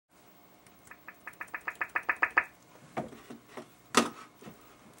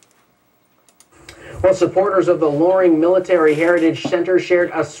Well, supporters of the Loring Military Heritage Center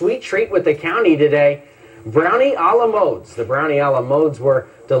shared a sweet treat with the county today. Brownie a la modes. The brownie a la modes were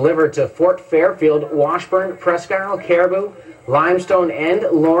delivered to Fort Fairfield, Washburn, Presque Isle, Caribou, Limestone, and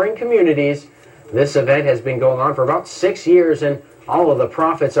Loring communities. This event has been going on for about 6 years, and all of the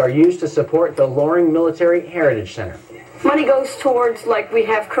profits are used to support the Loring Military Heritage Center. Money goes towards, like we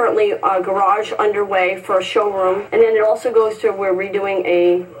have currently, a garage underway for a showroom, and then it also goes to, we're redoing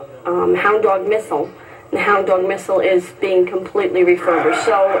a Hound Dog missile. The Hound Dog missile is being completely refurbished,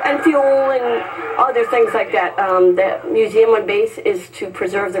 and fuel and other things like that. The museum on base is to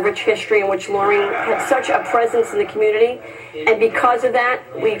preserve the rich history in which Loring had such a presence in the community, and because of that,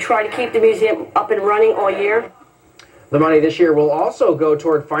 we try to keep the museum up and running all year. The money this year will also go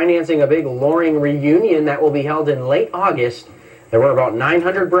toward financing a big Loring reunion that will be held in late August. There were about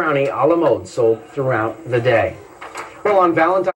 900 brownie a la mode sold throughout the day. Well, on Valentine's